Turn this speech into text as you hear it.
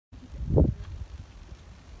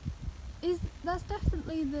That's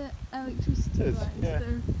definitely the electricity It is, lines yeah.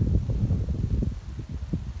 though.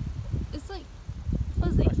 It's like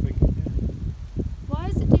fuzzy. Nice big, yeah. Why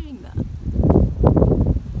is it doing that?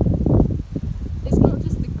 It's not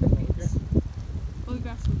just the crickets or the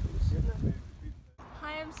grasshoppers.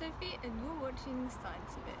 Hi, I'm Sophie and you're watching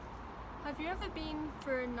Science of It. Have you ever been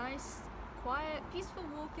for a nice, quiet, peaceful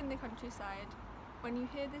walk in the countryside when you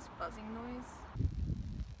hear this buzzing noise?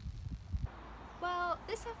 Well,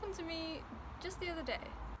 this happened to me just the other day.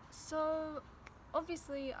 So,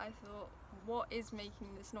 obviously I thought, what is making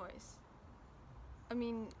this noise? I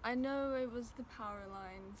mean, I know it was the power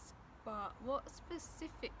lines, but what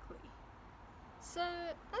specifically? So,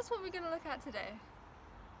 that's what we're going to look at today.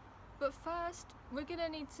 But first, we're going to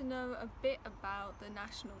need to know a bit about the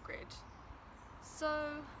national grid.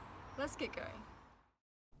 So, let's get going.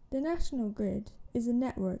 The national grid is a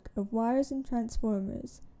network of wires and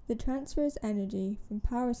transformers that transfers energy from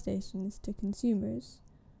power stations to consumers.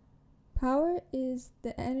 Power is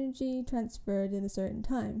the energy transferred in a certain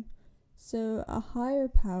time, so a higher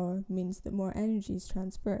power means that more energy is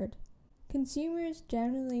transferred. Consumers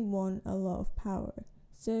generally want a lot of power,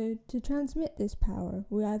 so to transmit this power,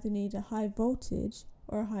 we either need a high voltage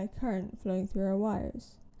or a high current flowing through our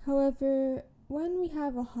wires. However, when we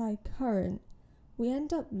have a high current, we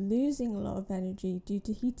end up losing a lot of energy due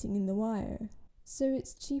to heating in the wire. So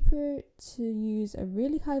it's cheaper to use a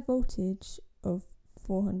really high voltage of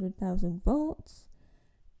 400,000 volts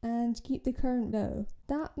and keep the current low.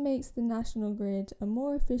 That makes the national grid a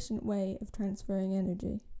more efficient way of transferring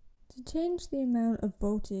energy. To change the amount of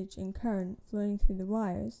voltage and current flowing through the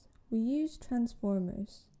wires, we use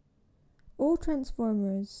transformers. All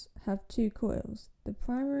transformers have two coils, the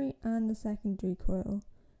primary and the secondary coil,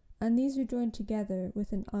 and these are joined together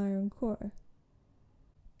with an iron core.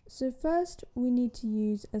 So first we need to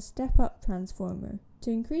use a step-up transformer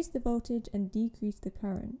to increase the voltage and decrease the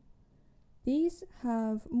current. These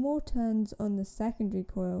have more turns on the secondary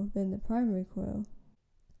coil than the primary coil.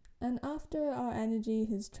 And after our energy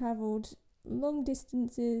has travelled long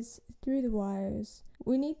distances through the wires,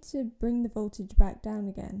 we need to bring the voltage back down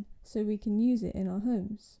again so we can use it in our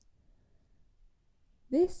homes.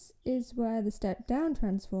 This is where the step-down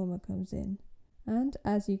transformer comes in, and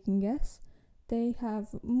as you can guess, they have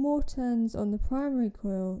more turns on the primary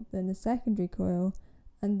coil than the secondary coil,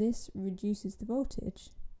 and this reduces the voltage.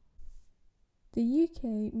 The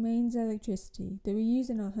UK mains electricity that we use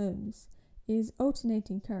in our homes is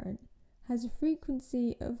alternating current, has a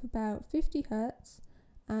frequency of about 50 Hz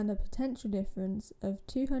and a potential difference of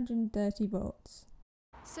 230 volts.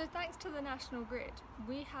 So thanks to the national grid,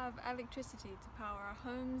 we have electricity to power our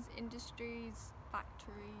homes, industries,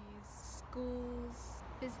 factories, schools,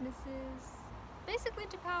 businesses, basically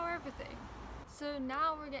to power everything. So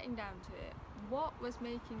now we're getting down to it. What was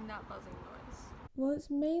making that buzzing noise? Well, it's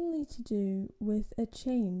mainly to do with a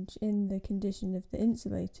change in the condition of the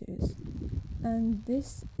insulators, and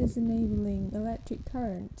this is enabling electric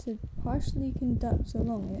current to partially conduct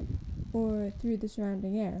along it or through the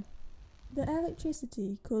surrounding air. The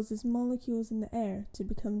electricity causes molecules in the air to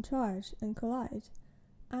become charged and collide,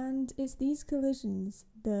 and it's these collisions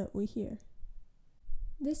that we hear.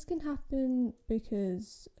 This can happen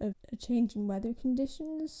because of a change in weather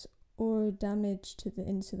conditions or damage to the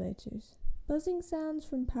insulators. Buzzing sounds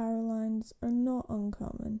from power lines are not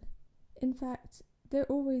uncommon. In fact, they're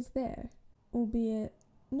always there, albeit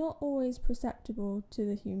not always perceptible to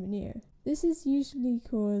the human ear. This is usually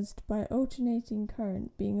caused by alternating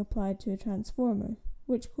current being applied to a transformer,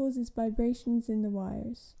 which causes vibrations in the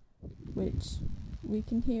wires, which we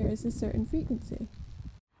can hear as a certain frequency.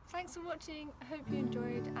 Thanks for watching, I hope you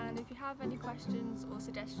enjoyed, and if you have any questions or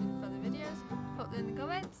suggestions for the videos, put them in the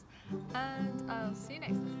comments, and I'll see you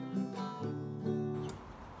next time.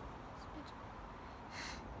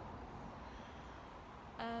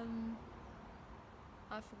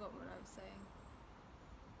 I forgot what I was saying.